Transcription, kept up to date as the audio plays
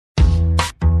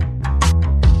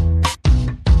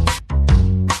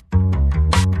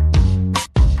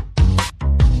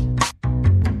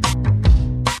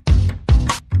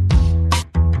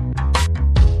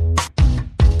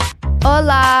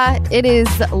It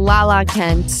is Lala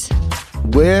Kent.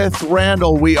 With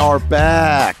Randall, we are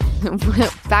back.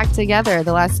 Back together.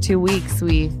 The last 2 weeks,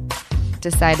 we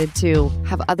decided to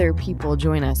have other people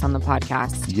join us on the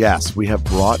podcast. Yes, we have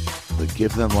brought the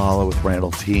Give Them Lala with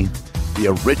Randall team,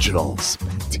 the originals,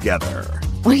 together.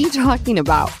 What are you talking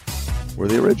about? We're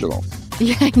the originals.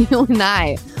 Yeah, you and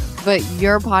I. But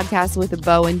your podcast with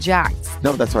Bo and Jax.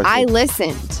 No, that's what I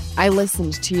listened. I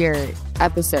listened to your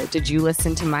episode. Did you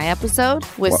listen to my episode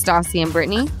with Stassi and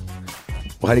Brittany?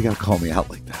 Why do you gotta call me out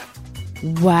like that?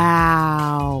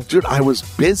 Wow. Dude, I was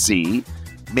busy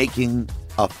making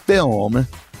a film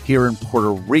here in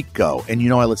Puerto Rico. And you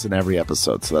know I listen to every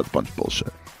episode, so that's a bunch of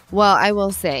bullshit. Well, I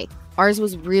will say, ours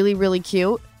was really, really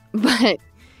cute, but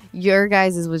your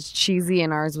guys' was cheesy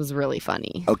and ours was really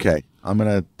funny. Okay, I'm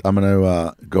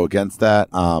gonna go against that.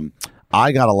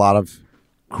 I got a lot of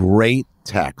great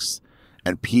texts,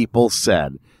 and people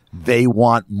said they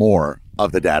want more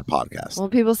of the Dad podcast. Well,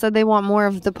 people said they want more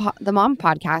of the Mom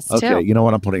podcast too. Okay, you know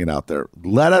what? I'm putting it out there.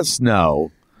 Let us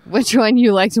know which one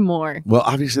you liked more. Well,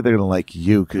 obviously they're gonna like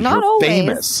you because you're always.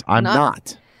 famous. I'm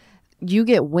not. You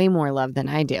get way more love than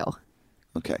I do.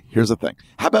 Okay, here's the thing.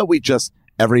 How about we just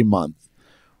every month,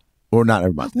 or not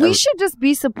every month? We should just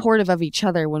be supportive of each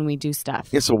other when we do stuff.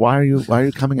 Yeah. So why are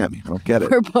you coming at me? I don't get it.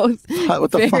 We're both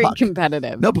what the very fuck?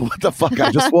 competitive. No, but what the fuck?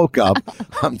 I just woke up.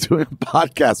 I'm doing a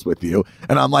podcast with you,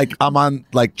 and I'm on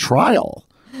trial.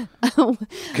 Can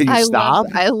you stop?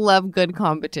 I love good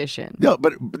competition. No,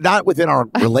 but not within our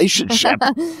relationship.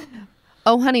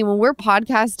 Oh, honey, when we're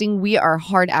podcasting, we are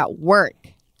hard at work.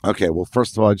 Okay, well,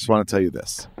 first of all, I just want to tell you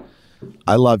this.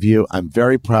 I love you. I'm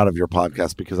very proud of your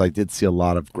podcast because I did see a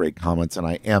lot of great comments, and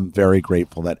I am very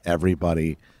grateful that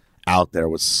everybody out there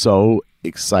was so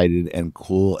excited and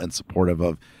cool and supportive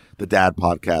of the Dad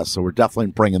podcast. So we're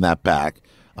definitely bringing that back.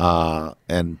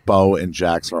 And Bo and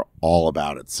Jax are all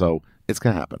about it. So it's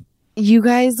going to happen. You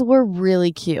guys were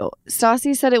really cute.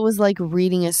 Stassi said it was like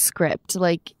reading a script.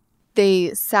 Like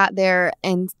they sat there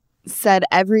and said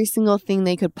every single thing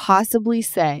they could possibly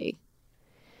say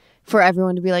for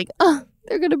everyone to be like, oh,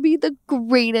 they're going to be the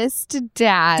greatest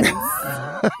dads.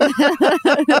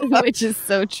 Which is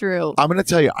so true. I'm going to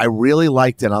tell you, I really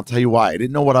liked it. And I'll tell you why. I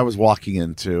didn't know what I was walking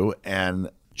into.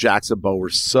 And Jax and Bo were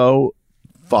so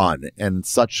fun and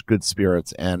such good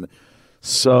spirits. And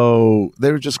so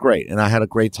they were just great. And I had a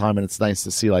great time. And it's nice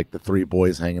to see like the three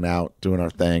boys hanging out, doing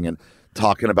our thing and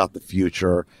talking about the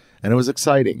future. And it was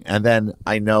exciting. And then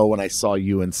I know when I saw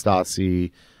you and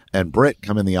Stassi and Britt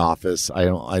come in the office, I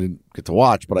didn't get to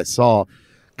watch, but I saw,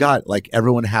 God, like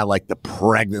everyone had like the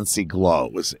pregnancy glow.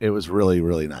 It was really,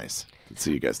 really nice to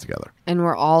see you guys together. And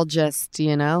we're all just,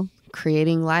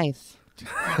 creating life.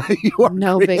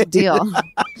 No big deal.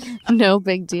 No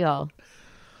big deal.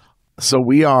 So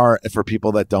we are, for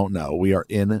people that don't know, we are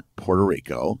in Puerto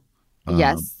Rico.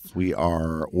 Yes. We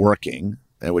are working,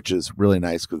 which is really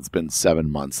nice because it's been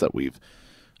 7 months that we've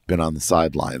been on the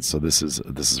sidelines. So this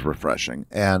is refreshing.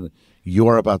 And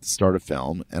you're about to start a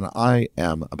film, and I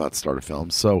am about to start a film.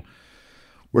 So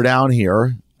we're down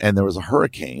here, and there was a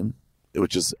hurricane,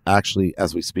 which is actually,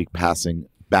 as we speak, passing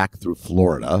back through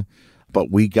Florida. But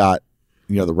we got,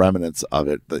 the remnants of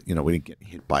it. But, we didn't get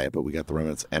hit by it, but we got the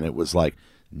remnants, and it was like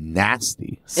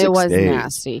nasty. 6 it was days.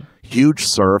 Nasty. Huge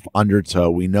surf, undertow.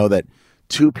 We know that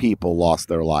 2 people lost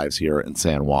their lives here in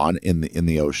San Juan in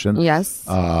the ocean. Yes.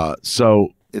 So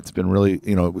it's been really,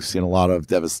 we've seen a lot of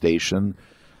devastation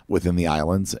within the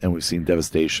islands, and we've seen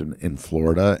devastation in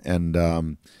Florida. And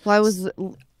well, I was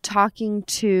talking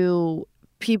to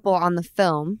people on the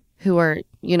film who are,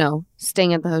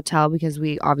 staying at the hotel because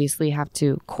we obviously have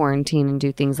to quarantine and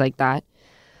do things like that.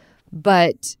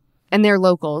 And they're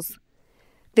locals.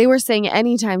 They were saying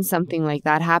anytime something like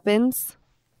that happens,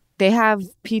 they have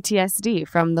PTSD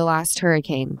from the last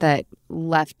hurricane that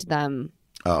left them.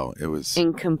 Oh, it was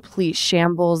in complete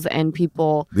shambles, and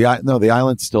people. The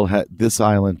island still this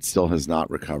island still has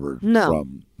not recovered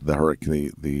from the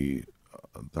hurricane. The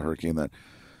hurricane that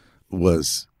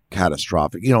was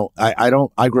catastrophic. I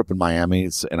grew up in Miami,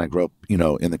 and I grew up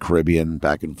in the Caribbean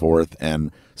back and forth,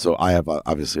 and so I have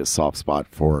obviously a soft spot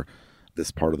for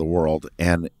this part of the world.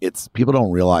 And people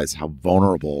don't realize how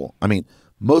vulnerable. I mean,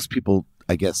 most people,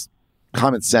 I guess,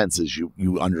 common sense is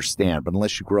you understand, but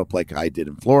unless you grew up like I did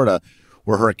in Florida,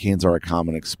 where hurricanes are a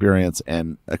common experience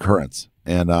and occurrence.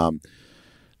 And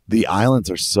the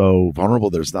islands are so vulnerable.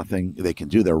 There's nothing they can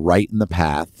do. They're right in the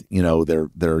path.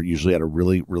 They're usually at a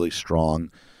really, really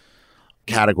strong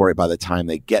category by the time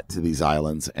they get to these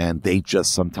islands. And they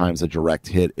just sometimes a direct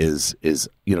hit is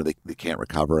they can't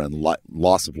recover, and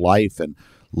loss of life and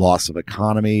loss of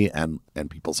economy, and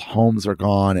people's homes are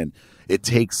gone. And it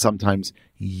takes sometimes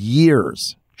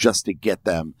years just to get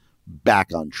them back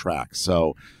on track.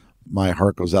 So my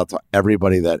heart goes out to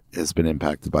everybody that has been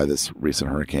impacted by this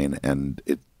recent hurricane. And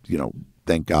it,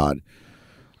 thank God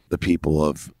the people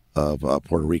of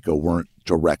Puerto Rico weren't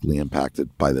directly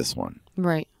impacted by this one.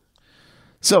 Right.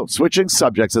 So switching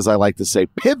subjects, as I like to say,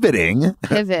 pivoting.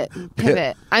 Pivot.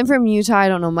 I'm from Utah. I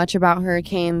don't know much about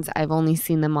hurricanes. I've only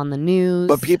seen them on the news.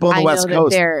 But people on the West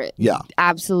Coast, they're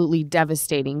absolutely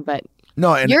devastating. But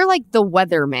no, and you're like the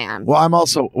weatherman. Well, I'm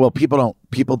also,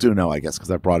 people do know, I guess,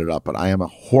 because I brought it up, but I am a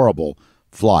horrible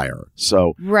flyer.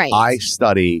 So I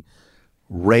study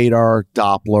radar,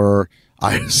 Doppler.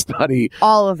 I study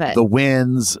all of it, the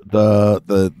winds,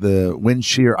 the wind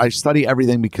shear. I study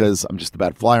everything because I'm just a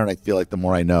bad flyer, and I feel like the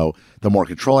more I know, the more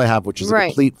control I have, which is a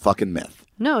complete fucking myth.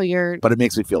 No, but it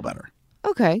makes me feel better.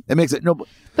 Okay, it makes it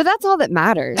but that's all that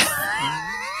matters.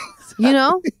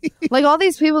 Like all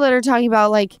these people that are talking about,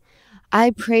 like,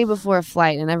 I pray before a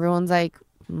flight, and everyone's like,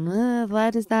 why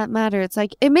does that matter? It's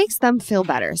like, it makes them feel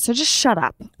better. So just shut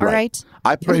up. All right.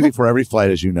 I pray before every flight,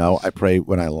 as you know. I pray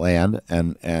when I land.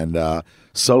 And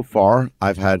so far,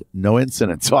 I've had no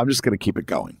incident. So I'm just going to keep it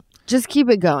going. Just keep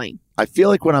it going. I feel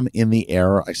like when I'm in the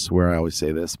air, I swear I always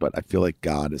say this, but I feel like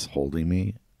God is holding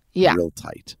me real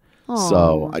tight. Aww.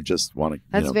 So I just want to.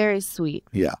 That's very sweet.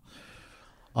 Yeah.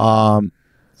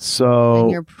 So.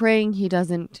 And you're praying he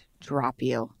doesn't drop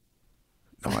you.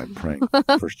 No, I'm praying.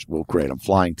 Well, great. I'm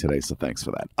flying today, so thanks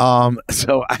for that.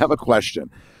 So I have a question.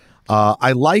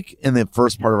 I like in the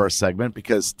first part of our segment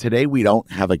because today we don't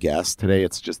have a guest. Today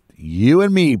it's just you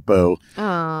and me, boo,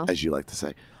 as you like to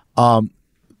say. Will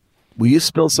you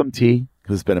spill some tea?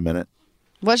 Because it's been a minute.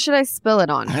 What should I spill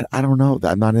it on? I don't know.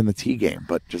 I'm not in the tea game,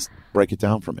 but just break it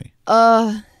down for me.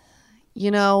 I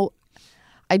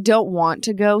don't want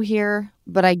to go here,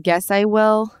 but I guess I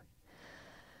will.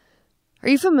 Are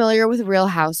you familiar with Real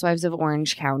Housewives of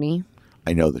Orange County?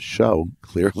 I know the show,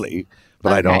 clearly,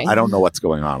 but I don't know what's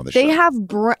going on in the show. They have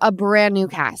a brand new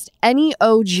cast. Any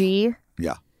OG?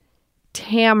 Yeah.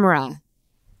 Tamra,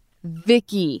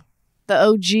 Vicky, the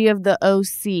OG of the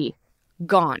OC,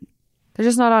 gone. They're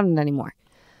just not on it anymore.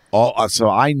 So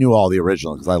I knew all the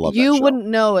original because I love that show. You wouldn't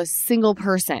know a single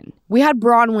person. We had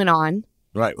Bronwyn on.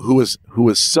 Right, who was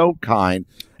so kind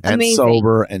and amazing.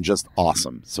 Sober and just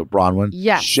awesome. So Bronwyn,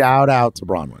 yes. Shout out to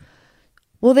Bronwyn.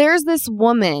 Well, there's this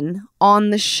woman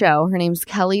on the show. Her name's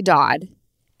Kelly Dodd,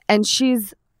 and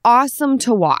she's awesome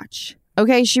to watch.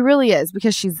 Okay, she really is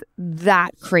because she's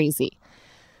that crazy.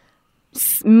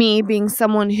 Me being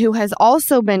someone who has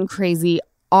also been crazy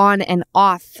on and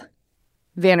off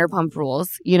Vanderpump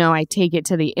Rules. I take it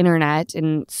to the internet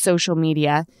and social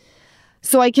media.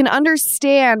 So I can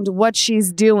understand what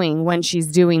she's doing when she's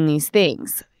doing these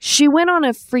things. She went on a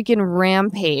freaking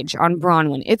rampage on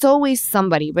Bronwyn. It's always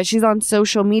somebody, but she's on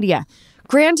social media.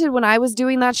 Granted, when I was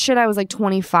doing that shit, I was like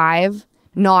 25,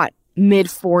 not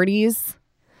mid-40s.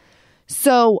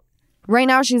 So right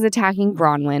now she's attacking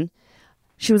Bronwyn.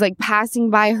 She was like passing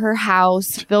by her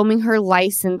house, filming her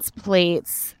license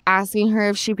plates, asking her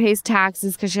if she pays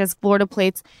taxes because she has Florida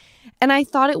plates. And I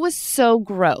thought it was so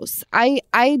gross.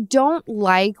 I don't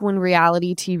like when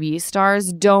reality TV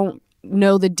stars don't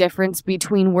know the difference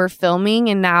between we're filming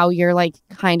and now you're like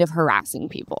kind of harassing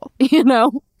people,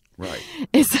 Right.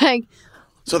 It's like,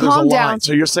 so there's a line.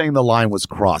 So you're saying the line was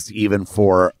crossed even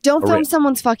for... Don't film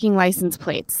someone's fucking license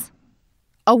plates.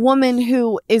 A woman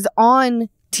who is on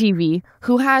TV,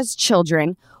 who has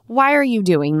children, why are you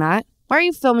doing that? Why are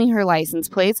you filming her license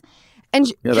plates? And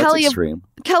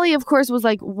Kelly, of course, was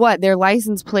like, what? They're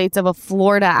license plates of a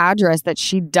Florida address that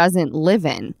she doesn't live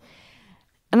in.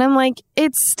 And I'm like,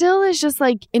 it still is just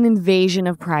like an invasion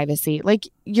of privacy. Like,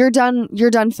 you're done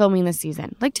filming this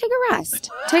season. Like, take a rest.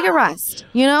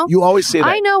 You always say that.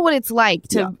 I know what it's like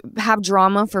to have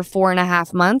drama for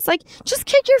 4.5 months. Like, just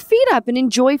kick your feet up and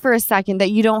enjoy for a second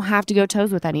that you don't have to go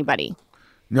toes with anybody.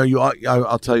 No,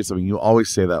 I'll tell you something. You always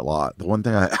say that a lot. The one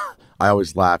thing I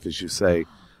always laugh is you say,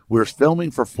 we're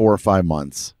filming for 4 or 5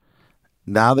 months.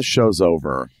 Now the show's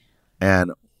over,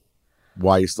 and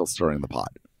why are you still stirring the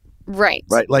pot? Right.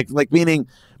 Right. Like meaning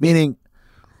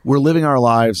we're living our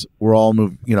lives. We're all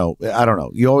moving. I don't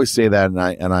know. You always say that,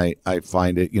 and I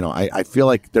find it. I feel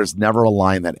like there's never a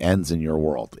line that ends in your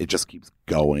world. It just keeps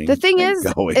going. The thing is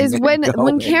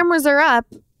when cameras are up,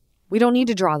 we don't need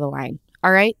to draw the line.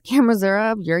 All right, cameras are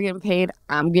up. You're getting paid.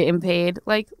 I'm getting paid.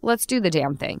 Like, let's do the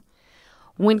damn thing.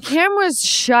 When cameras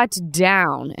shut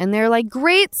down and they're like,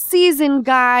 great season,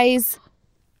 guys,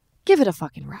 give it a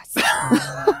fucking rest.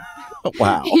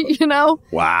 Wow.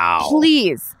 Wow.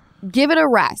 Please give it a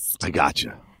rest. I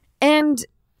gotcha. And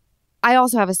I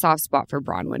also have a soft spot for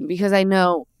Bronwyn because I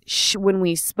know when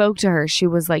we spoke to her, she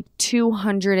was like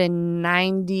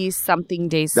 290 something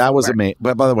days. That was amazing.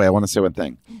 But by the way, I want to say one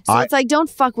thing. So it's like, don't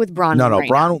fuck with Bronwyn. No,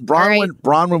 right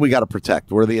Bronwyn, we got to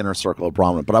protect. We're the inner circle of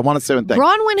Bronwyn. But I want to say one thing.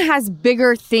 Bronwyn has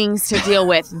bigger things to deal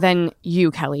with than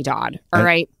you, Kelly Dodd. All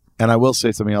right. And I will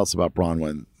say something else about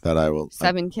Bronwyn that I will.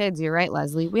 7 kids. You're right,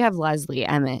 Leslie. We have Leslie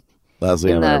Emmett.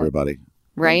 Leslie Emmett, everybody.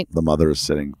 Right. The mother is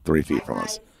sitting 3 feet from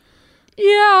us.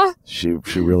 Yeah. She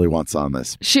really wants on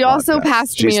this. She also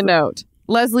passed me a note.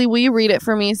 Leslie, will you read it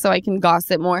for me so I can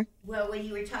gossip more? Well, when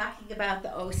you were talking about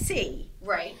the OC,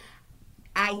 right?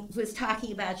 I was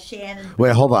talking about Shannon.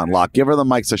 Wait, hold on, Locke. Give her the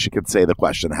mic so she can say the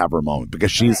question, have her moment,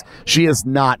 because she is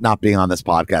not being on this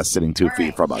podcast sitting 2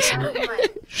 feet from us.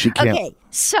 She can't. Okay,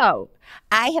 so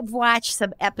I have watched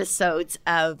some episodes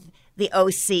of the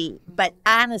OC, but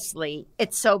honestly,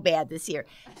 it's so bad this year.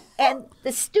 And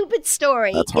the stupid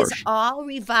story is all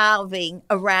revolving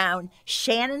around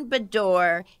Shannon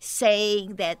Beador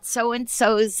saying that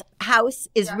so-and-so's house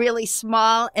is really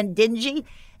small and dingy.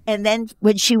 And then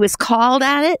when she was called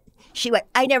on it, she went,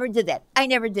 I never did that. I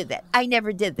never did that. I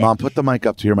never did that. Mom, put the mic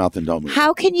up to your mouth and don't move.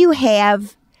 How can you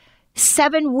have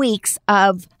 7 weeks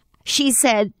of, she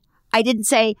said, I didn't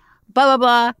say blah, blah,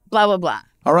 blah, blah, blah, blah.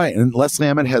 All right. And Leslie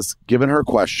Emmett has given her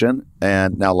question,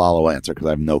 and now Lala will answer because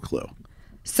I have no clue.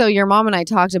 So your mom and I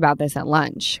talked about this at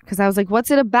lunch because I was like, what's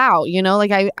it about? You know,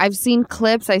 like I've seen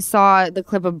clips. I saw the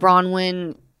clip of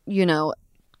Bronwyn, you know,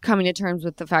 coming to terms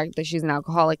with the fact that she's an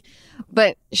alcoholic.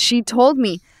 But she told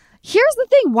me, here's the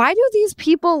thing. Why do these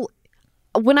people,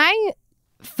 when I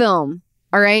film,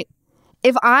 all right,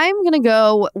 if I'm going to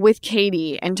go with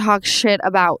Katie and talk shit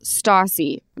about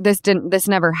Stassi, this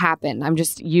never happened. I'm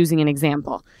just using an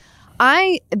example.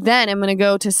 I then am going to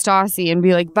go to Stassi and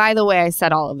be like, by the way, I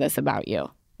said all of this about you.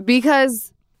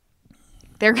 Because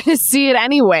they're going to see it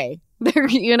anyway. They're,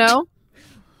 you know?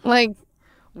 Like,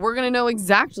 we're going to know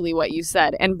exactly what you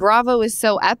said. And Bravo is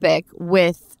so epic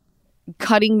with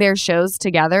cutting their shows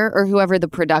together, or whoever the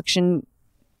production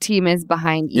team is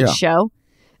behind each show,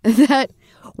 that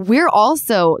we're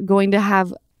also going to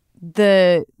have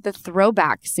the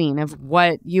throwback scene of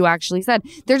what you actually said.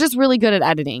 They're just really good at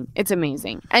editing. It's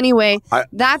amazing. Anyway,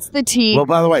 that's the tea. Well,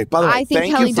 by the way, I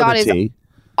think Kelly Dodd is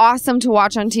awesome to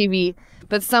watch on TV,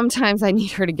 but sometimes I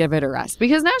need her to give it a rest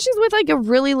because now she's with like a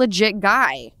really legit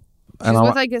guy. She's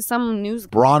with like some news.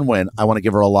 Bronwyn, I want to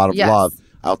give her a lot of love.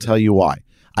 I'll tell you why.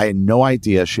 I had no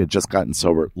idea she had just gotten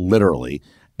sober, literally,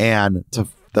 and to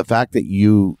the fact that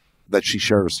she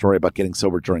shared a story about getting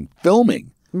sober during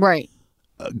filming. Right.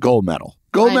 Gold medal.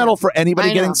 Gold medal for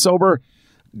anybody getting sober.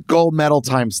 Gold medal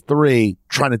times 3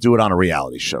 trying to do it on a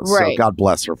reality show. Right. So God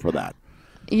bless her for that.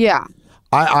 Yeah.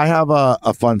 I have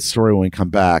a fun story when we come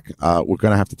back. We're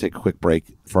going to have to take a quick break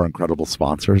for our incredible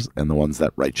sponsors and the ones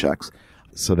that write checks.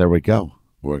 So there we go.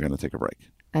 We're going to take a break.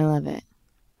 I love it.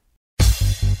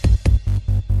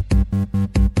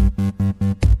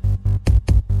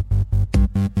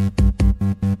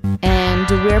 And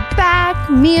we're back.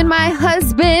 Me and my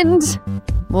husband.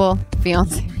 Well,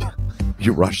 fiance.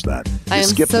 You rushed that. I am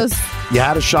so... You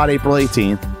had a shot April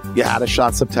 18th. You had a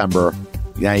shot September.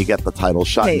 Now you get the title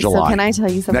shot in July. So can I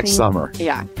tell you something? Next summer.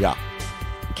 Yeah. Yeah.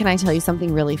 Can I tell you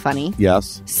something really funny?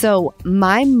 Yes. So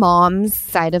my mom's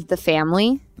side of the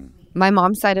family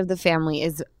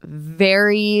is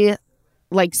very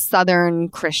like Southern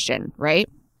Christian, right?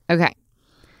 Okay.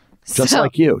 Just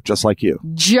like you. Just like you.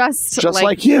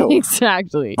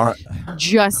 Exactly. All right.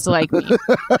 Just like me.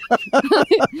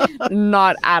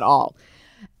 Not at all.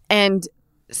 And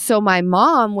so my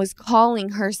mom was calling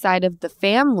her side of the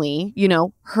family, you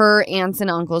know, her aunts and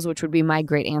uncles, which would be my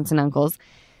great aunts and uncles,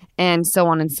 and so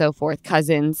on and so forth,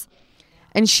 cousins.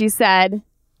 And she said,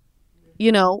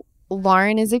 you know,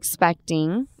 Lauren is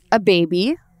expecting a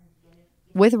baby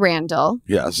with Randall.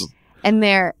 Yes. And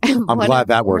I'm glad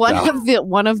that worked out.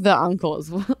 One of the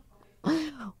uncles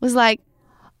was like,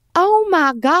 oh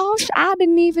my gosh, I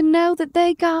didn't even know that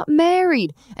they got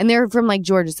married. And they're from like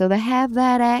Georgia, so they have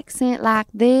that accent like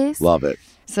this. Love it.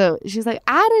 So she's like,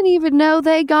 I didn't even know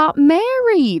they got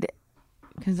married.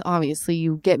 Because obviously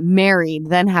you get married,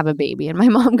 then have a baby. And my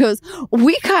mom goes,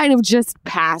 we kind of just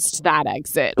passed that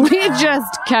exit. We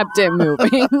just kept it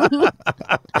moving.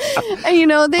 And you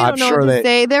know, they don't know what to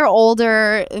say. They're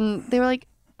older. And they were like,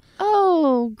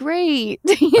 oh, great.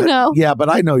 You know? Yeah, but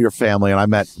I know your family, and I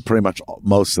met pretty much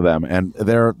most of them. And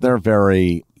they're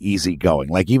very, easygoing.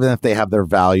 Like even if they have their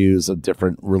values of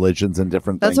different religions and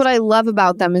different That's things. what I love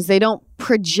about them is they don't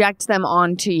project them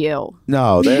onto you.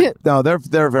 No,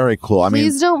 they're very cool.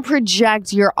 Please don't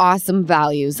project your awesome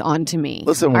values onto me.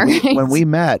 Listen, when we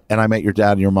met, and I met your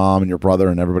dad and your mom and your brother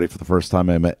and everybody for the first time,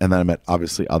 and then I met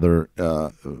obviously other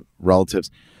relatives.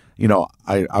 You know,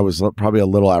 I was probably a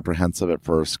little apprehensive at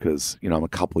first because, you know, I'm a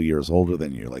couple years older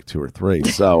than you, like 2 or 3.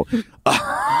 So,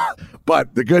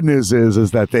 but the good news is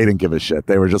that they didn't give a shit.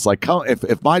 They were just like, come,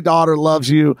 if my daughter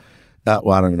loves you, well,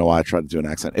 I don't even know why I tried to do an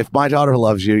accent. If my daughter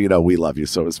loves you, you know, we love you.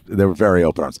 So they were very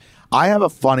open arms. I have a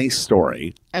funny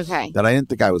story. Okay. That I didn't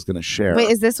think I was going to share. Wait,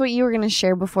 is this what you were going to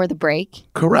share before the break?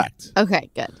 Correct.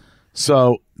 Okay, good.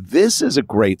 So this is a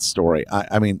great story.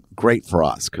 I mean, great for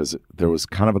us because there was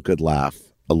kind of a good laugh.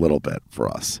 A little bit for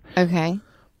us. Okay.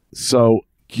 So,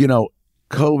 you know,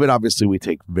 COVID obviously we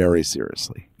take very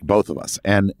seriously, both of us.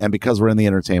 And because we're in the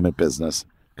entertainment business,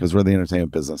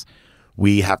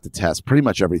 we have to test pretty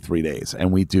much every 3 days.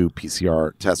 And we do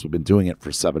PCR tests. We've been doing it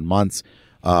for 7 months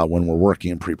when we're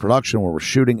working in pre-production, where we're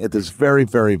shooting. There's very,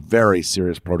 very, very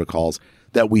serious protocols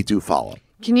that we do follow.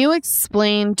 Can you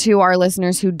explain to our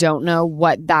listeners who don't know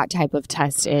what that type of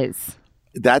test is?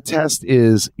 That test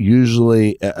is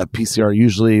usually a PCR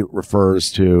usually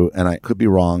refers to, and I could be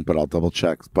wrong, but I'll double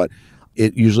check. But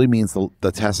it usually means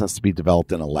the test has to be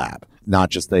developed in a lab, not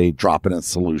just a drop in a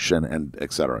solution and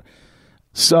et cetera.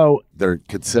 So they're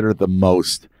considered the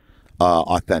most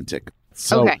authentic.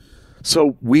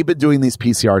 So we've been doing these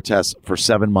PCR tests for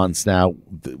 7 months now.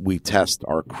 We test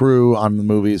our crew on the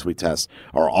movies. We test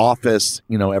our office,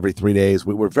 you know, every 3 days.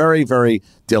 We were very, very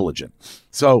diligent.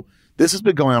 So this has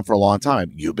been going on for a long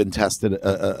time. You've been tested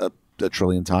a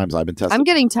trillion times. I've been tested. I'm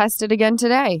getting tested again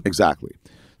today. Exactly.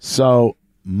 So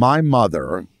my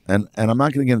mother, and I'm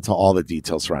not going to get into all the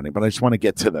details surrounding, but I just want to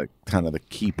get to the kind of the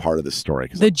key part of the story.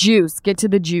 The juice. Get to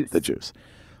the juice. The juice.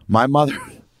 My mother,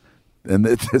 and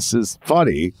this is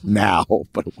funny now,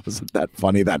 but it wasn't that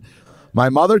funny then. My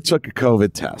mother took a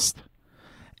COVID test,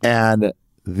 and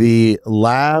the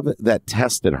lab that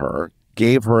tested her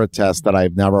gave her a test that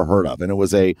I've never heard of, and it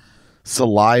was a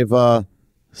saliva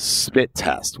spit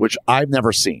test, which I've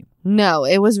never seen. No,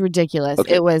 it was ridiculous.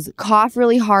 Okay. It was cough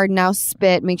really hard, now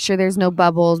spit, make sure there's no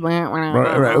bubbles.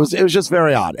 Right. It was just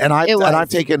very odd. And I've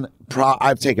taken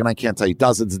I can't tell you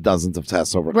dozens and dozens of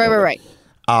tests over COVID. Right.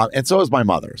 And so is my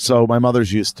mother. So my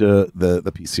mother's used to the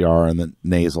PCR and the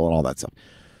nasal and all that stuff.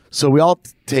 So we all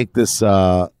take this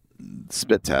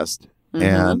spit test,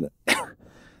 and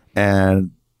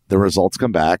the results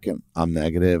come back, and I'm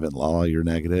negative, and Lala, you're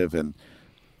negative. And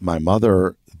my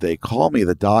mother, they call me,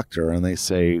 the doctor, and they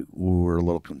say, we're a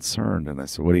little concerned. And I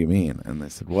said, what do you mean? And they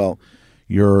said, well,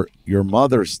 your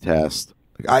mother's test,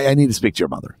 I need to speak to your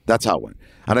mother. That's how it went.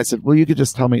 And I said, well, you could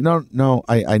just tell me, no,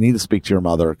 I need to speak to your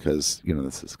mother because, you know,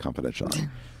 this is confidential.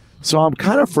 So I'm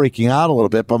kind of freaking out a little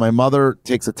bit, but my mother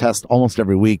takes a test almost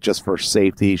every week just for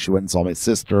safety. She went and saw my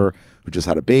sister who just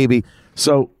had a baby.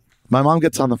 So my mom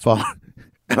gets on the phone.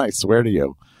 And I swear to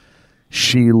you,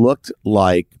 she looked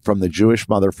like from the Jewish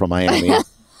mother from Miami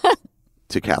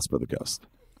to Casper the Ghost.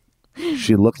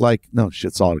 She looked like, she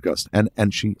saw a ghost.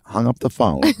 And she hung up the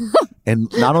phone. And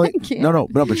not only,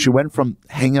 but she went from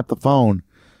hanging up the phone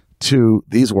to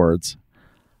these words,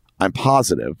 I'm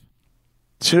positive,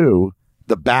 to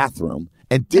the bathroom,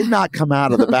 and did not come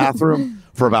out of the bathroom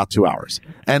for about 2 hours.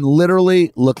 And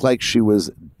literally looked like she was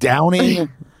downing,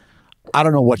 I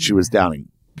don't know what she was downing.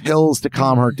 Pills to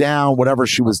calm her down, whatever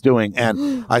she was doing.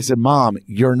 And I said, Mom,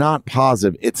 you're not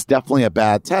positive. It's definitely a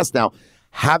bad test. Now,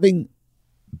 having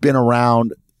been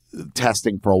around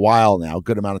testing for a while now, a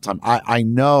good amount of time, I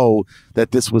know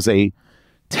that this was a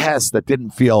test that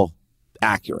didn't feel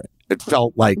accurate. It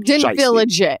felt like didn't feel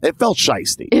legit. It felt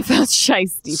shisty.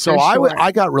 So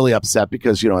I got really upset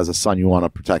because, you know, as a son, you want to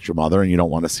protect your mother and you don't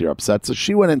want to see her upset. So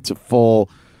she went into full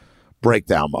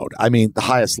breakdown mode. I mean, the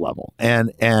highest level.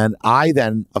 And I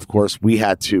then, of course, we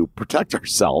had to protect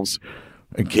ourselves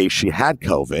in case she had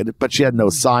COVID, but she had no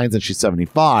signs and she's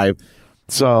 75.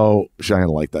 So she's not going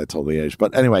to like that, I told the age.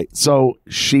 But anyway, so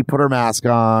she put her mask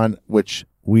on, which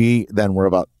we then were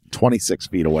about 26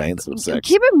 feet away instead of 6.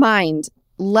 Keep in mind,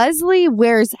 Leslie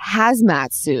wears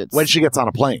hazmat suits when she gets on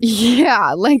a plane.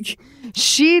 Yeah, like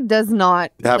she does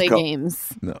not play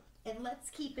games. No. And let's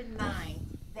keep in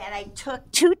mind that I took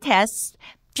 2 tests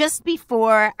just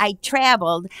before I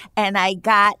traveled, and I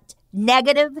got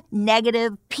negative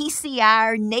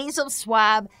PCR, nasal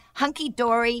swab,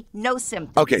 hunky-dory, no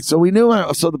symptoms. Okay, so we knew,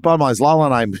 so the bottom line is Lala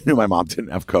and I knew my mom didn't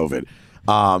have COVID.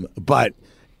 But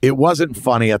It wasn't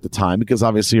funny at the time because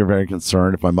obviously you're very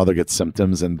concerned if my mother gets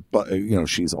symptoms and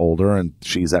she's older and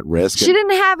she's at risk. She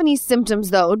didn't have any symptoms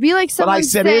though. It would be like someone. But I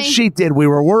said if she did, we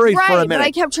were worried for a minute. But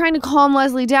I kept trying to calm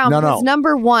Leslie down because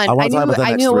number one,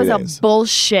 I knew it was a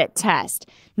bullshit test.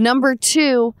 Number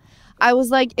two, I was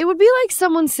like, it would be like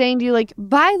someone saying to you, like,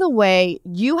 by the way,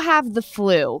 you have the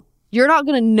flu. You're not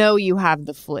gonna know you have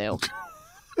the flu.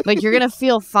 Like you're gonna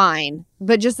feel fine,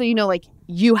 but just so you know, like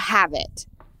you have it.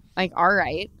 Like, all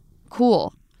right,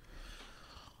 cool.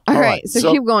 All right,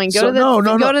 so keep going. Go to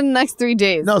the next 3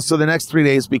 days. No, so the next 3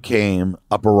 days became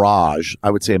a barrage.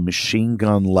 I would say a machine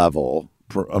gun level.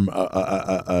 I've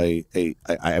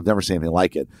never seen anything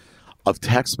like it. Of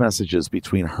text messages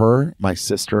between her, my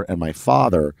sister, and my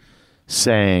father,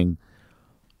 saying,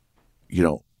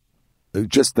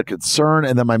 just the concern,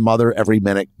 and then my mother every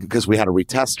minute because we had to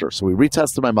retest her. So we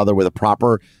retested my mother with a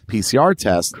proper PCR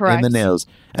test in the nose,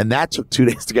 and that took 2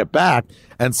 days to get back.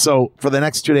 And so for the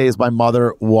next 2 days, my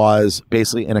mother was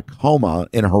basically in a coma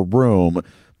in her room,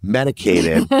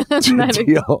 medicated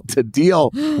to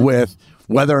deal with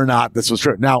whether or not this was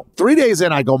true. Now, 3 days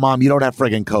in, I go, Mom, you don't have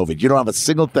friggin' COVID. You don't have a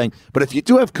single thing. But if you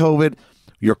do have COVID,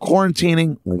 you're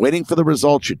quarantining, we're waiting for the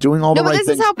results, you're doing all the right things.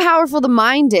 This is how powerful the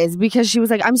mind is because she was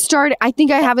like, I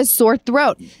think I have a sore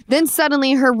throat. Then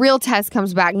suddenly her real test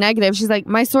comes back negative. She's like,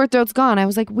 my sore throat's gone. I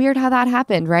was like, weird how that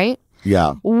happened, right?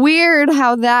 Yeah. Weird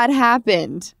how that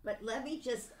happened. But let me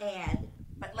just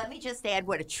add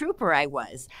what a trooper I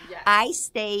was. Yes. I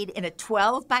stayed in a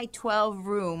 12 by 12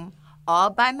 room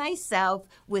all by myself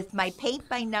with my paint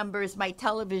by numbers, my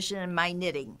television, and my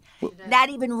knitting. Not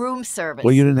even room service.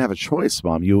 Well, you didn't have a choice,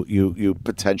 Mom. You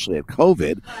potentially had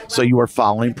COVID, so you were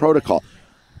following protocol.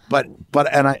 But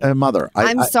Mother,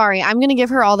 I'm sorry. I'm going to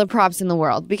give her all the props in the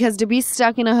world because to be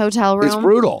stuck in a hotel room, it's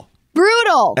brutal.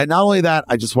 Brutal. And not only that,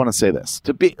 I just want to say this: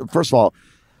 first of all,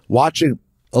 watching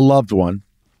a loved one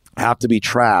have to be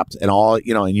trapped and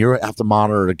and you have to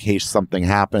monitor in case something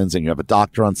happens, and you have a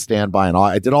doctor on standby, and all.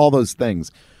 I did all those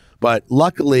things. But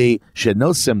luckily, she had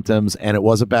no symptoms, and it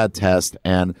was a bad test,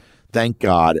 and thank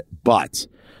God. But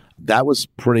that was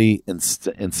pretty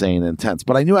insane and intense.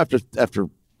 But I knew after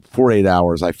 48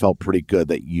 hours, I felt pretty good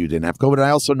that you didn't have COVID. And I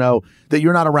also know that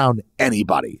you're not around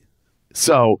anybody.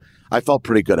 So I felt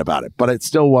pretty good about it. But it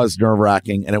still was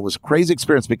nerve-wracking, and it was a crazy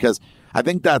experience because I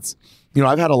think that's,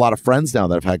 I've had a lot of friends now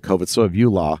that have had COVID. So have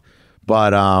you, Law.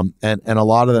 But and a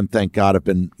lot of them, thank God, have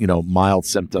been mild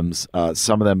symptoms.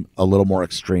 Some of them a little more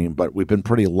extreme, but we've been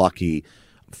pretty lucky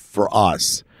for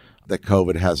us that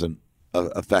COVID hasn't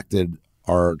affected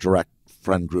our direct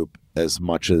friend group as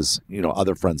much as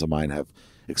other friends of mine have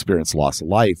experienced loss of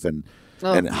life and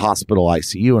hospital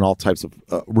ICU and all types of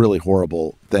really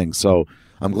horrible things. So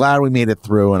I'm glad we made it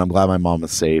through, and I'm glad my mom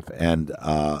is safe. And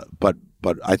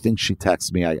but I think she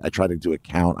texted me. I tried to do a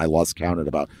count. I lost count at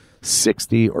about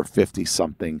 60 or 50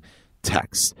 something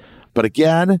texts. But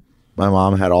again, my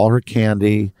mom had all her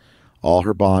candy, all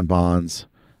her bonbons,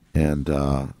 and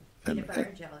peanut butter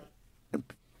and jelly.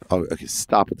 Oh, okay,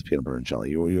 stop with the peanut butter and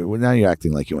jelly. Now you're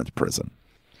acting like you went to prison.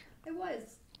 It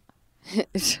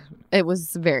was. It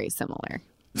was very similar.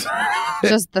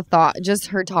 Just the thought, just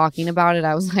her talking about it,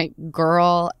 I was like,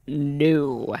 girl,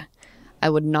 no. I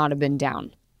would not have been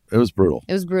down. It was brutal.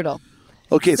 It was brutal.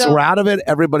 Okay, so we're out of it.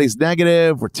 Everybody's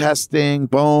negative. We're testing.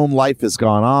 Boom. Life has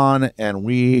gone on, and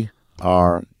we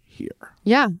are here.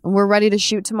 Yeah, and we're ready to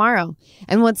shoot tomorrow.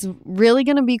 And what's really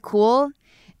going to be cool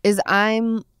is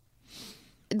I'm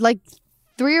like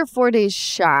 3 or 4 days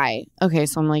shy. Okay,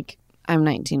 so I'm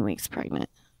 19 weeks pregnant.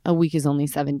 A week is only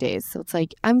 7 days. So it's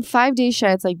like I'm 5 days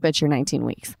shy. It's like, bitch, you're 19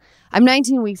 weeks. I'm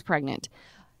 19 weeks pregnant.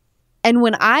 And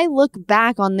when I look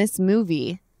back on this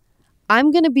movie,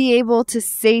 I'm going to be able to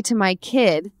say to my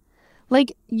kid,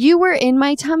 like, you were in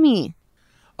my tummy.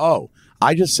 Oh,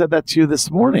 I just said that to you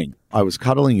this morning. I was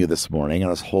cuddling you this morning, and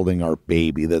I was holding our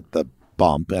baby, the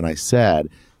bump, and I said,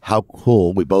 how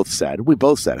cool, we both said,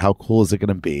 how cool is it going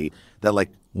to be that, like,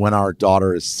 when our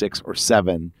daughter is 6 or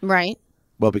 7, right?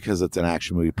 Well, because it's an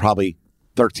action movie, probably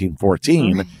 13,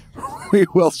 14, we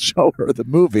will show her the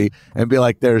movie and be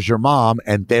like, there's your mom,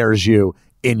 and there's you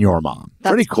in your mom.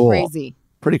 That's pretty cool. Crazy.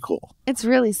 Pretty cool. It's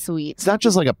really sweet. It's not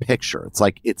just like a picture. It's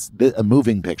like it's a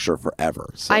moving picture forever.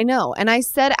 So. I know. And I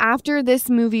said after this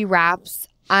movie wraps,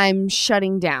 I'm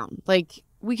shutting down. Like,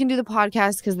 we can do the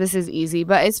podcast because this is easy.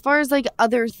 But as far as like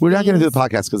other things. We're not going to do the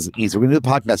podcast because it's easy. We're going to do the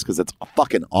podcast because it's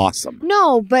fucking awesome.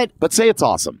 No, but. But say it's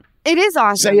awesome. It is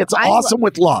awesome. Say it's awesome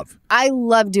with love. I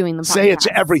love doing the podcast. Say it's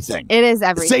everything. It is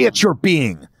everything. Say it's your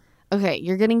being. Okay,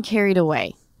 you're getting carried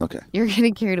away. Okay. You're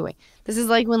getting carried away. This is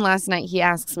like when last night he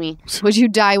asks me, would you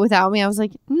die without me? I was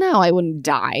like, no, I wouldn't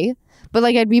die. But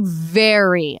like I'd be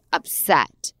very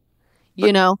upset.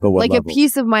 You know? But what like level? A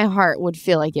piece of my heart would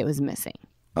feel like it was missing.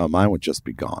 Mine would just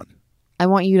be gone. I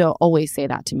want you to always say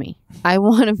that to me. I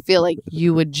want to feel like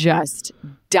you would just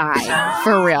die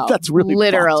for real. That's really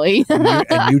literally.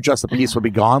 and you just a piece would be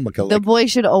gone. The boy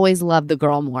should always love the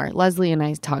girl more. Leslie and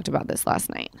I talked about this last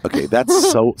night. Okay,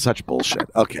 that's such bullshit.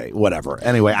 Okay, whatever.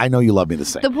 Anyway, I know you love me the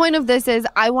same. The point of this is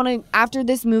I want to, after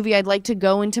this movie, I'd like to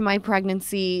go into my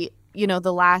pregnancy,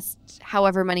 the last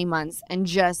however many months and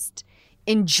just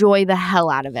enjoy the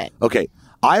hell out of it. Okay.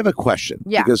 I have a question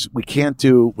because we can't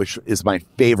do, which is my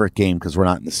favorite game because we're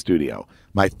not in the studio.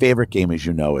 My favorite game, as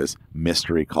you know, is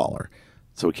Mystery Caller.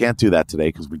 So we can't do that today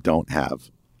because we don't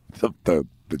have the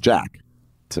jack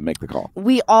to make the call.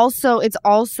 It's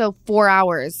also 4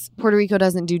 hours. Puerto Rico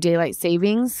doesn't do daylight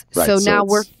savings. Right, so now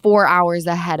we're 4 hours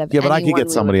ahead of but I could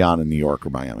get somebody on in New York or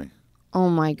Miami.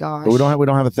 Oh my gosh. But we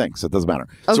don't have a thing, so it doesn't matter.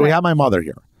 Okay. So we have my mother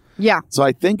here. Yeah. So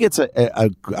I think it's I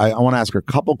want to ask her a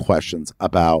couple questions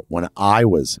about when I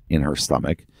was in her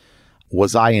stomach.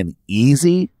 Was I an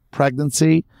easy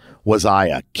pregnancy? Was I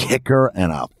a kicker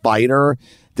and a fighter?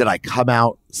 Did I come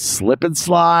out slip and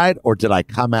slide or did I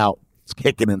come out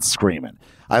kicking and screaming?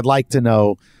 I'd like to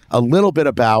know a little bit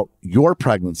about your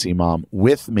pregnancy, Mom,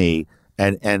 with me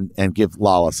and give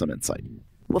Lala some insight.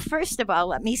 Well, first of all,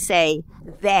 let me say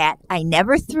that I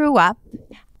never threw up.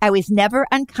 I was never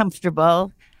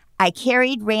uncomfortable. I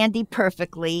carried Randy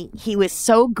perfectly. He was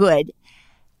so good.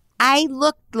 I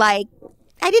looked like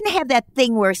I didn't have that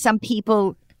thing where some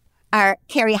people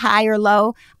carry high or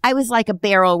low. I was like a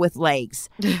barrel with legs,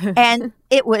 and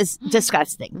it was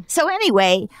disgusting. So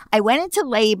anyway, I went into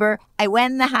labor. I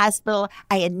went in the hospital.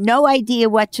 I had no idea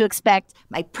what to expect.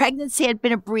 My pregnancy had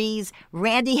been a breeze.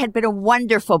 Randy had been a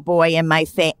wonderful boy in my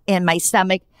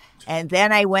stomach, and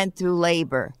then I went through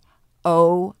labor.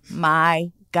 Oh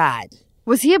my God.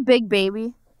 Was he a big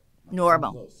baby?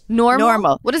 Normal.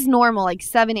 Normal? What is normal? Like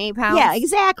 7-8 pounds? Yeah,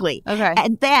 exactly. Okay.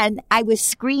 And then I was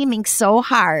screaming so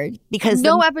hard because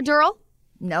no epidural?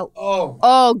 No.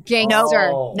 Oh, gangster.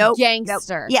 No.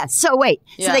 Gangster. Yeah. So wait.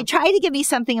 Yeah. So they tried to give me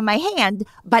something in my hand,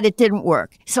 but it didn't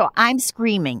work. So I'm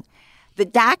screaming. The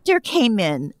doctor came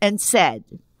in and said,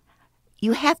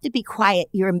 "You have to be quiet.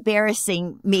 You're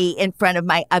embarrassing me in front of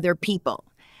my other people."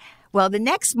 Well, the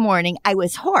next morning I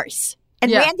was hoarse.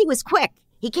 And Randy was quick.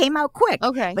 He came out quick,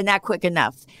 but not quick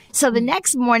enough. So the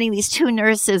next morning, these two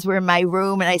nurses were in my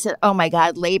room, and I said, oh, my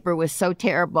God, labor was so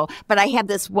terrible. But I had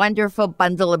this wonderful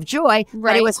bundle of joy,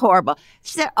 but it was horrible.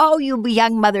 She said, oh, you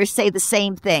young mothers say the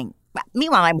same thing. But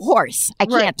meanwhile, I'm hoarse. I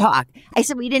can't talk. I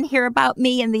said, well, you didn't hear about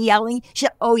me and the yelling? She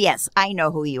said, oh, yes, I know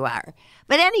who you are.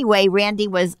 But anyway, Randy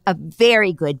was a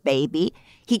very good baby.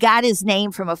 He got his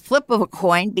name from a flip of a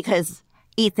coin because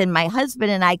Ethan, my husband,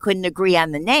 and I couldn't agree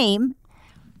on the name.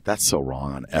 That's so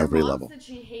wrong on every level. Said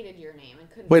she hated your name and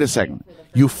couldn't Wait a second.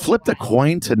 You flipped a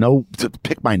coin to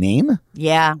pick my name?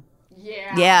 Yeah.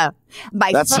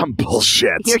 That's some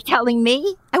bullshit. You're telling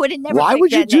me? I would have never. Why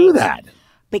would you do that?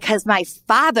 Because my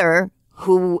father,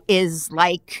 who is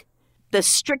like the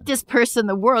strictest person in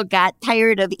the world, got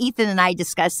tired of Ethan and I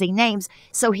discussing names.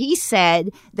 So he said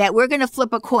that we're going to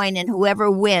flip a coin and whoever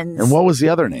wins. And what was the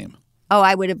other name? Oh,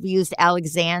 I would have used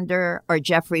Alexander or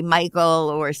Jeffrey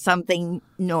Michael or something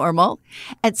normal.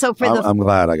 And so I'm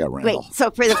glad I got Randall. Wait,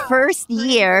 so for the first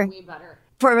year,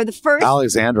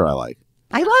 Alexander I like.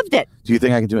 I loved it. Do you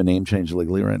think I can do a name change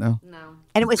legally right now? No.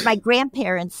 And it was my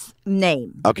grandparents'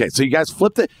 name. Okay, so you guys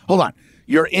flipped it. Hold on.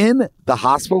 You're in the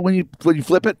hospital when you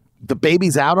flip it? The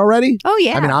baby's out already? Oh,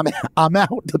 yeah. I mean, I'm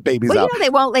out. The baby's out. They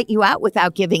won't let you out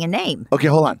without giving a name. Okay,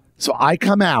 hold on. So I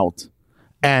come out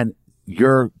and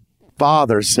your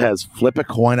father says, flip a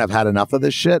coin. I've had enough of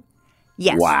this shit.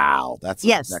 Yes. Wow. That's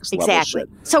next level shit.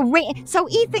 So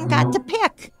Ethan got to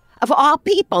pick, of all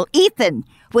people, Ethan,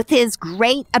 with his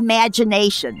great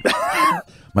imagination.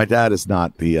 My dad is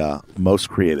not the most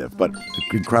creative, but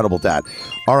incredible dad.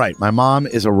 All right. My mom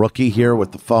is a rookie here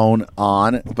with the phone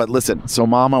on. But listen, so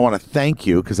Mom, I want to thank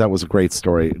you because that was a great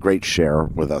story, a great share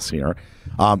with us here.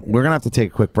 We're going to have to take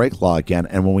a quick break, Law, again.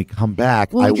 And when we come back...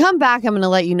 I'm going to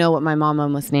let you know what my mom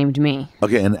almost named me.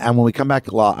 Okay. And when we come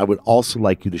back, Law, I would also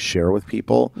like you to share with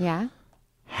people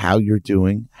how you're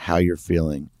doing, how you're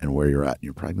feeling, and where you're at in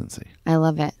your pregnancy. I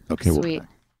love it. Okay. Sweet.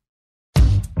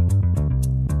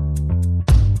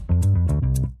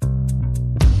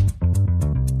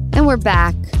 And we're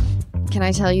back. Can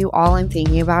I tell you, all I'm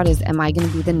thinking about is, am I going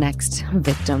to be the next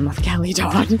victim of Kelly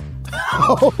Dodd?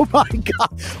 Oh my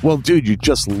God! Well, dude, you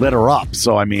just lit her up.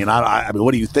 So I mean, I mean,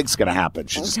 what do you think's going to happen?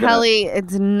 Kelly,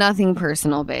 it's nothing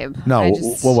personal, babe. No,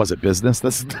 what was it? Business?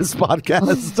 This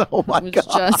podcast? Oh my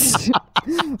God! Just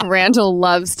Randall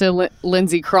loves to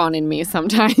Lindsay Cronin me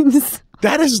sometimes.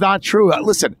 That is not true.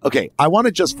 Listen, okay, I want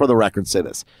to just for the record say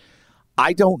this.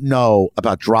 I don't know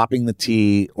about dropping the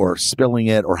tea or spilling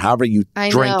it or however you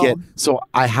drink it. So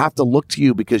I have to look to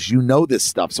you because you know this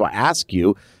stuff. So I ask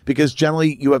you because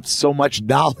generally you have so much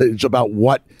knowledge about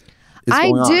what is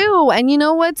going on. I do. And you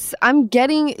know what's, I'm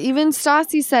getting, even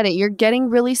Stassi said it, you're getting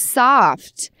really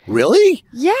soft. Really?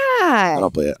 Yeah. I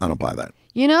don't buy that.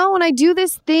 You know, when I do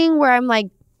this thing where I'm like,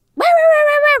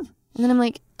 and then I'm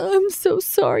like, I'm so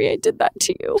sorry I did that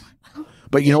to you.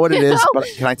 But you know what it is? But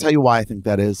can I tell you why I think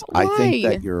that is? Why? I think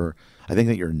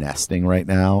that you're nesting right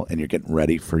now and you're getting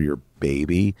ready for your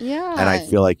baby. Yeah. And I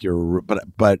feel like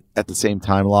but at the same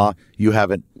time, Law, you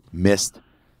haven't missed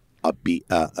a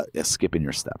skip in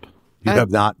your step. You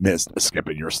have not missed a skip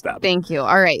in your step. Thank you.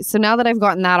 All right. So now that I've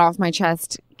gotten that off my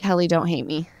chest, Kelly, don't hate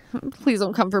me. Please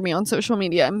don't come for me on social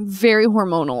media. I'm very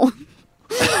hormonal.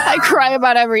 I cry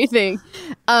about everything.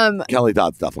 Kelly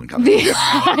Dodd's definitely coming.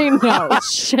 I know.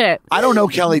 Shit. I don't know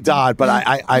Kelly Dodd, but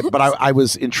I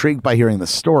was intrigued by hearing the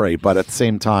story. But at the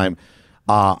same time,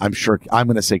 I'm sure I'm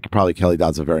going to say probably Kelly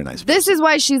Dodd's a very nice person. This is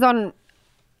why she's on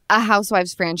a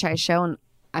Housewives franchise show, and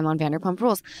I'm on Vanderpump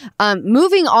Rules.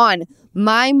 Moving on,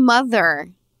 my mother,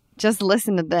 just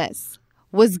listen to this,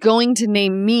 was going to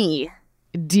name me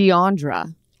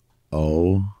Deandra.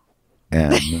 O-M-G.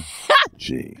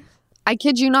 I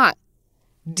kid you not.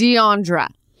 Deandra.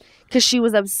 Because she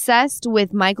was obsessed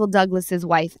with Michael Douglas's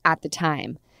wife at the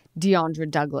time, Deandra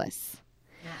Douglas.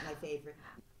 Not my favorite.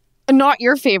 Not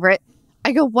your favorite.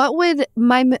 I go, what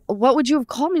would you have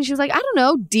called me? And she was like, I don't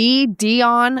know,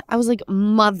 Dion. I was like,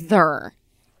 mother.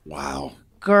 Wow.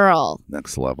 Girl.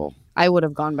 Next level. I would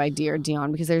have gone by D or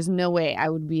Dion because there's no way I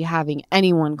would be having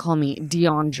anyone call me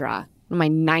Deandra. Am I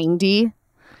 90?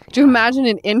 Do you imagine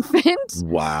an infant?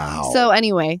 Wow. So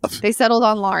anyway, they settled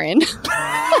on Lauren.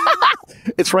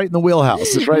 It's right in the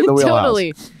wheelhouse.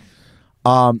 Totally.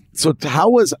 So how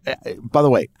was, by the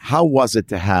way, how was it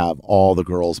to have all the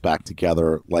girls back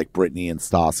together, like Brittany and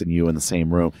Stas and you in the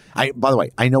same room? By the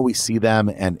way, I know we see them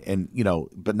and you know,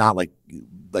 but not like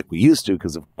we used to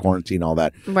because of quarantine and all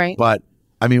that. Right. But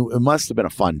I mean, it must have been a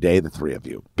fun day, the three of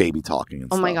you, baby talking and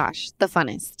stuff. Oh my gosh, the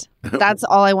funnest. That's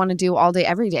all I want to do all day,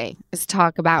 every day, is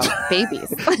talk about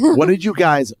babies. What did you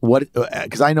guys,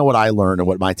 because I know what I learned and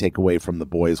what my takeaway from the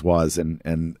boys was,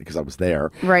 and because I was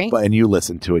there. Right. And you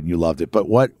listened to it and you loved it. But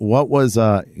what was,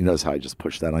 you notice how I just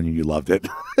pushed that on you? You loved it.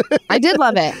 I did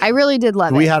love it. I really did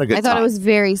love it. We had a good time. I thought it was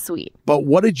very sweet. But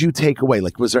what did you take away?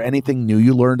 Like, was there anything new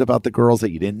you learned about the girls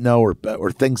that you didn't know, or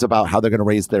things about how they're going to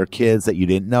raise their kids that you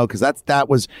didn't know? Because that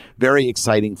was very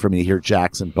exciting for me to hear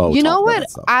Jax and Bo. You know what?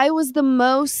 I was the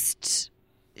most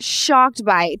shocked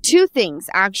by two things,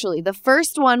 actually. The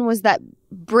first one was that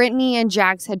Brittany and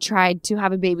Jax had tried to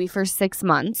have a baby for 6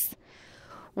 months,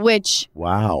 which,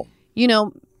 wow, you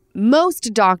know,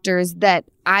 most doctors that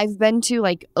I've been to,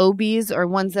 like OBs or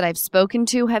ones that I've spoken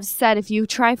to, have said if you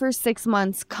try for 6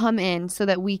 months, come in so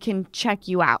that we can check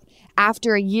you out.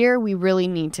 After a year, we really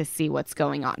need to see what's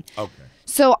going on. Okay.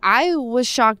 So I was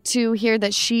shocked to hear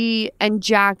that she and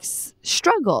Jax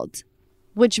struggled,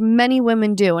 which many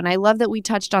women do. And I love that we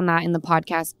touched on that in the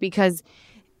podcast because,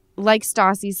 like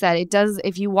Stassi said, it does,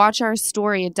 if you watch our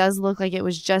story, it does look like it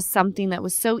was just something that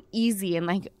was so easy and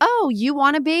like, oh, you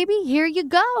want a baby? Here you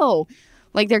go.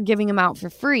 Like they're giving them out for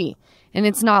free. And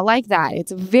it's not like that.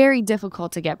 It's very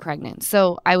difficult to get pregnant.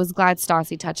 So I was glad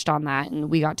Stassi touched on that and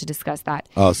we got to discuss that.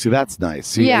 Oh, see, that's nice.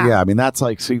 See, yeah, I mean, that's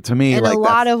like, see, to me, and like a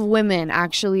lot of women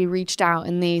actually reached out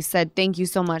and they said, thank you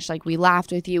so much. Like we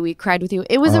laughed with you. We cried with you.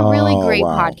 It was a really great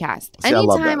podcast. See,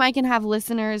 anytime I can have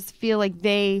listeners feel like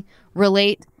they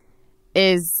relate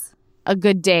is a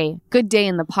good day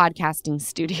in the podcasting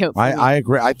studio. I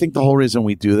agree. I think the whole reason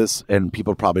we do this, and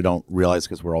people probably don't realize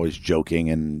because we're always joking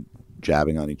and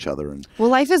jabbing on each other. And well,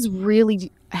 life is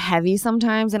really heavy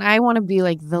sometimes, and I want to be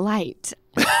like the light.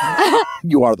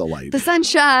 You are the light, the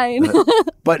sunshine.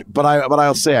 but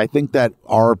I'll say I think that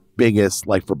our biggest,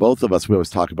 like for both of us, we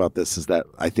always talk about this, is that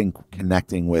I think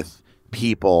connecting with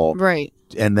people, right,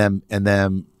 and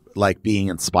them like being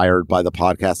inspired by the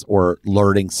podcast or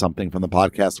learning something from the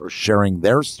podcast or sharing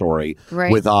their story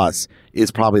with us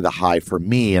is probably the high for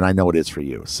me, and I know it is for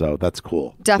you. So that's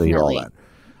cool. Definitely. To hear all that.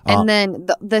 And then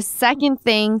the second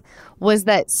thing was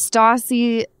that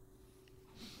Stassi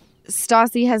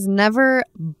has never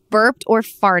burped or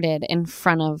farted in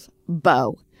front of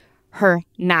Bo, her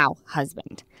now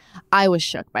husband. I was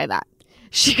shook by that.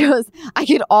 She goes, I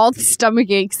get all the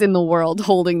stomach aches in the world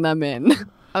holding them in.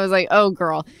 I was like, oh,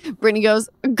 girl. Brittany goes,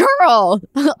 girl,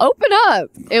 open up.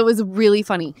 It was really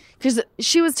funny because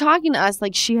she was talking to us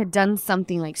like she had done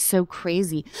something like so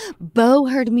crazy. Bo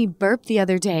heard me burp the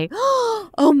other day.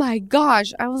 Oh, my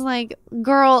gosh. I was like,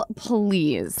 girl,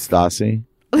 please. Stassi,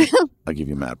 I give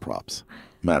you mad props.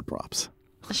 Mad props.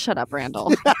 Shut up,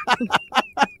 Randall.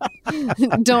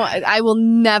 I will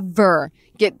never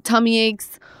get tummy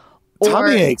aches.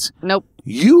 Tummy aches? Nope.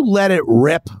 You let it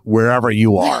rip wherever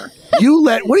you are. What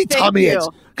are you tummy aches?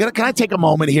 Can I take a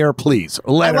moment here, please?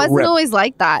 Let it rip. I wasn't always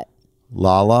like that.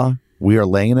 Lala, we are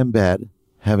laying in bed,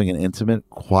 having an intimate,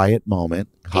 quiet moment,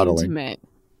 cuddling. Intimate.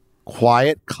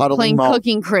 Quiet, cuddling playing moment.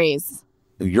 Cooking Craze.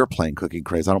 You're playing Cooking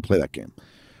Craze. I don't play that game.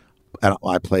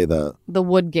 I play the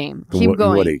wood game. Keep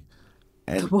going. Woody.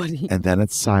 And then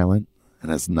it's silent, and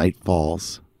as night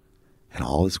falls, and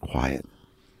all is quiet.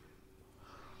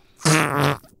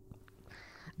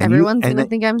 Everyone's going to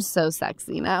think I'm so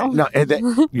sexy now. No,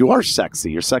 you are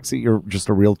sexy. You're sexy. You're just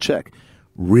a real chick.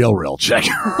 Real chick.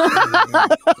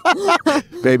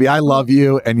 Baby, I love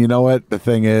you. And you know what? The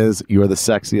thing is, you're the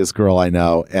sexiest girl I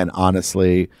know. And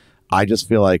honestly, I just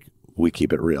feel like we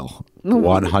keep it real.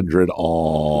 100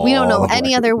 all. We don't know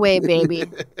any other way, baby.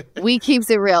 We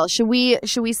keeps it real. Should we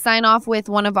sign off with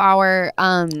one of our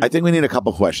I think we need a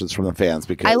couple questions from the fans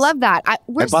because I love that.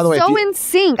 We're so in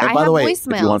sync. I have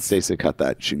voicemails. If you want Stacey to cut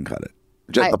that, she can cut it.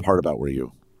 Just the part about where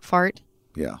you fart.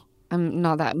 Yeah. I'm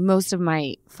not that. Most of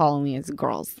my following is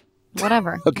girls.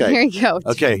 Whatever. Okay. Here you go.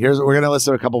 Okay, we're gonna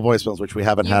listen to a couple voicemails which we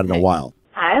haven't had in a while.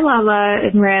 Hi, Lala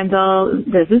and Randall.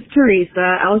 This is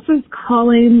Teresa. I was just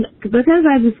calling because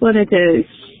I just wanted to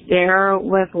share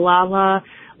with Lala,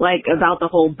 about the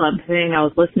whole bump thing. I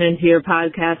was listening to your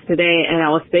podcast today, and I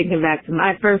was thinking back to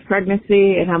my first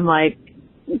pregnancy, and I'm like,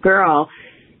 girl,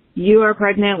 you are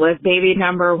pregnant with baby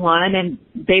number one, and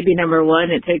baby number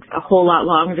one, it takes a whole lot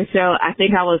longer to show. I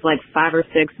think I was 5 or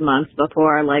 6 months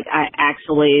before, I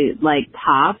actually,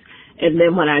 popped. And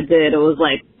then when I did, it was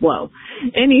whoa.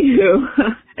 Anywho,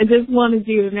 I just wanted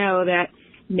you to know that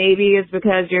maybe it's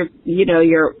because you're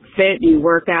fit, you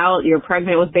work out, you're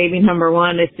pregnant with baby number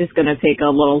one. It's just going to take a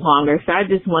little longer. So I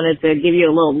just wanted to give you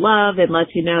a little love and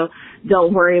let you know,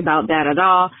 don't worry about that at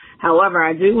all. However,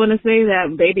 I do want to say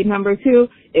that baby number two,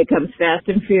 it comes fast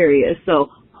and furious. So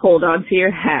hold on to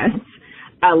your hats.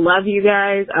 I love you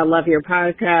guys. I love your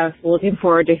podcast. Looking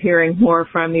forward to hearing more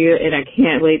from you. And I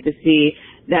can't wait to see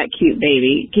that cute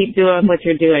baby. Keep doing what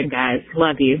you're doing, guys.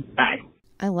 Love you. Bye.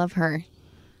 I love her.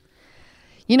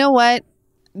 You know what?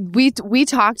 We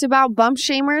talked about bump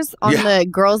shamers on the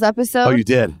girls episode. Oh, you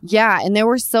did? Yeah, and there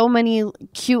were so many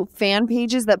cute fan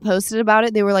pages that posted about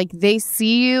it. They were like, they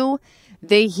see you,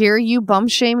 they hear you bump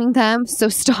shaming them, so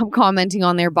stop commenting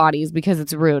on their bodies because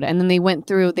it's rude. And then they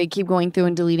keep going through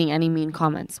and deleting any mean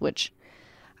comments, which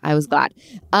I was glad.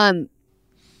 That's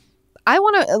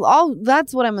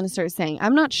what I'm going to start saying.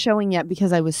 I'm not showing yet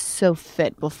because I was so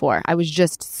fit before. I was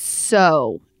just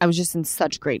in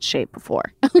such great shape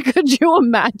before. Could you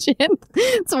imagine?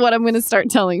 It's what I'm going to start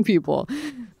telling people.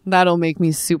 That'll make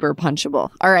me super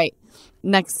punchable. All right.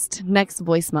 Next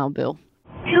voicemail, Boo.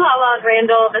 Hey, Lala and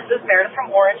Randall. This is Meredith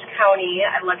from Orange County.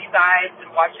 I love you guys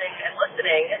and watching and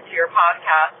listening to your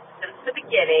podcast since the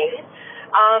beginning.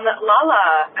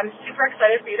 Lala, I'm super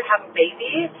excited for you to have a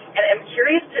baby, and I'm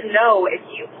curious to know if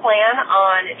you plan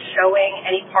on showing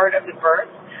any part of the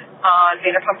birth on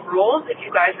Vanderpump Rules, if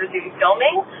you guys resume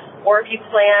filming, or if you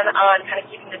plan on kind of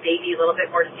keeping the baby a little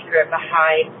bit more secret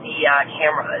behind the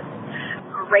cameras.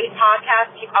 Great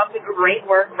podcast. Keep up the great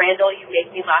work. Randall, you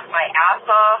make me laugh my ass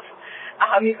off.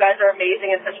 You guys are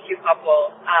amazing and such a cute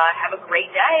couple. Have a great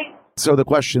day. So the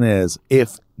question is,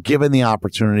 if given the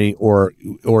opportunity or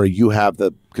you have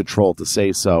the control to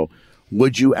say so,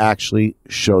 would you actually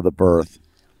show the birth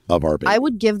of our baby? I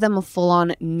would give them a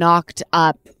full-on knocked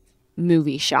up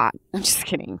movie shot. I'm just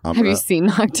kidding. Have you seen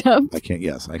Knocked Up? I can't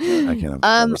have a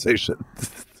conversation.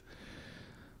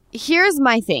 Here's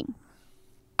my thing.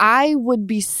 I would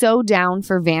be so down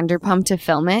for Vanderpump to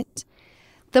film it.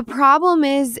 The problem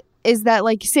is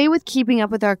that, say with Keeping Up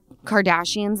with Our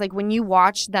Kardashians, when you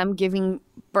watch them giving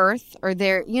birth or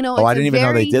they're, I didn't even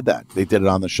know they did that. They did it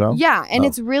on the show? Yeah, and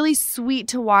it's really sweet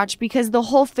to watch because the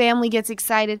whole family gets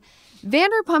excited.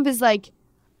 Vanderpump is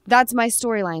that's my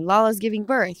storyline. Lala's giving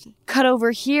birth. Cut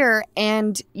over here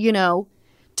and,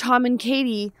 Tom and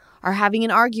Katie are having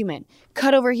an argument.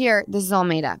 Cut over here. This is all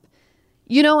made up.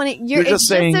 And it's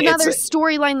just another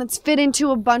storyline that's fit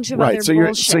into a bunch of other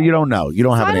bullshit. So you don't know. You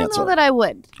don't have an answer. I don't know that I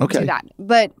would do that.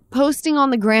 But posting on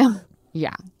the gram,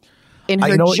 yeah. in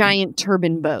her giant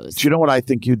turban bows. Do you know what I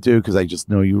think you do? Because I just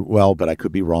know you well, but I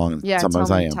could be wrong. Yeah,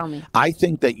 sometimes I am. Tell me. I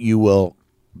think that you will,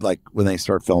 like when they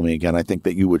start filming again, I think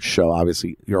that you would show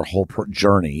obviously your whole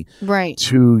journey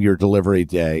to your delivery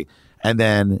day, and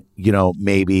then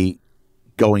maybe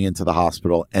going into the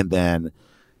hospital, and then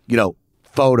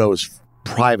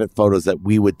private photos that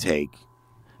we would take,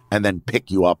 and then pick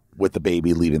you up with the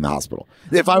baby leaving the hospital.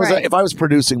 If I was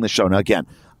producing the show, now again,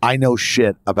 I know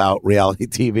shit about reality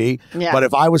TV, but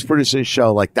if I was producing a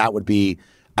show, like that would be,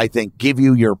 I think, give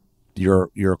you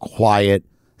your quiet,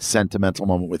 sentimental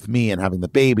moment with me and having the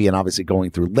baby, and obviously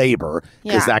going through labor,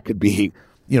 because that could be,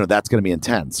 that's going to be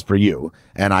intense for you,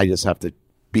 and I just have to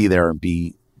be there and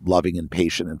be loving and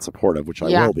patient and supportive, which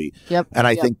I will be. Yep. And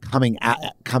I think coming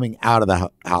out of the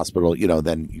hospital,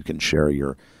 then you can share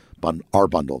our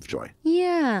bundle of joy.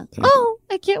 Yeah. Oh,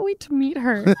 I can't wait to meet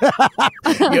her.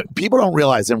 People don't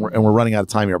realize, and we're running out of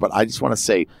time here, but I just want to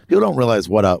say, people don't realize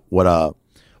what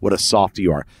a softie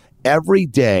you are. Every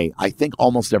day, I think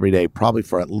almost every day, probably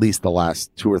for at least the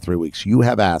last 2 or 3 weeks, you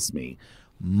have asked me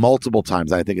multiple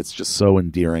times. I think it's just so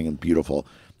endearing and beautiful.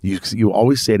 You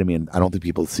always say to me, and I don't think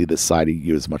people see this side of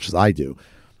you as much as I do.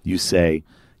 You say,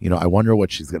 I wonder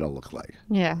what she's going to look like.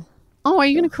 Yeah. Oh, are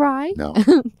you going to cry? No.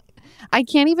 I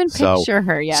can't even picture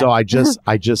her yet. So I just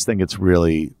think it's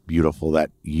really beautiful that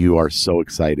you are so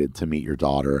excited to meet your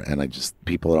daughter, and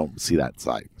people don't see that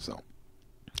side. So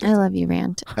I love you,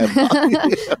 Rand.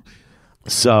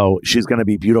 So she's going to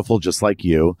be beautiful just like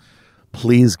you.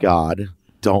 Please, God,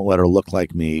 don't let her look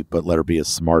like me, but let her be as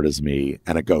smart as me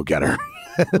and a go-getter.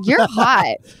 You're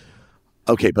hot.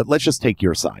 Okay, but let's just take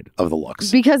your side of the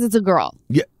looks. Because it's a girl.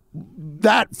 Yeah,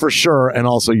 that for sure. And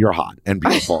also you're hot and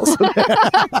beautiful.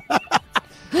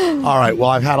 All right. Well,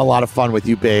 I've had a lot of fun with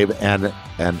you, babe, and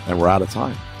we're out of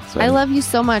time. So, I love you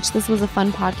so much. This was a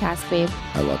fun podcast, babe.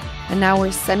 I love you. And now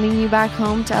we're sending you back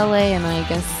home to LA, and I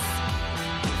guess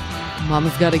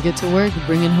Mama's got to get to work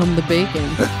bringing home the bacon.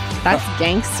 That's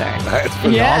gangster. That's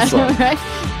pretty awesome. Right?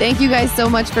 Thank you guys so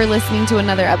much for listening to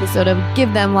another episode of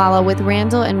Give Them Lala with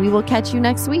Randall, and we will catch you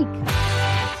next week.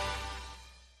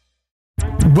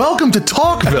 Welcome to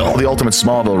Talkville, the ultimate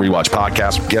Smallville rewatch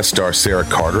podcast. Guest star Sarah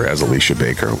Carter as Alicia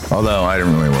Baker, although I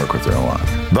didn't really work with her a lot.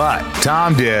 But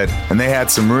Tom did, and they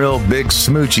had some real big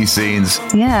smoochy scenes.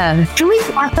 Yeah. Can we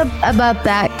talk about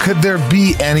that? Could there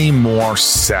be any more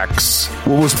sex?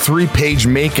 What was a 3-page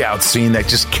makeout scene that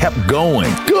just kept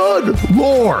going? Good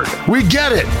Lord. We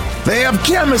get it. They have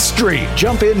chemistry.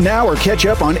 Jump in now or catch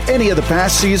up on any of the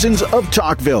past seasons of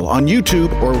Talkville on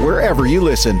YouTube or wherever you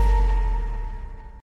listen.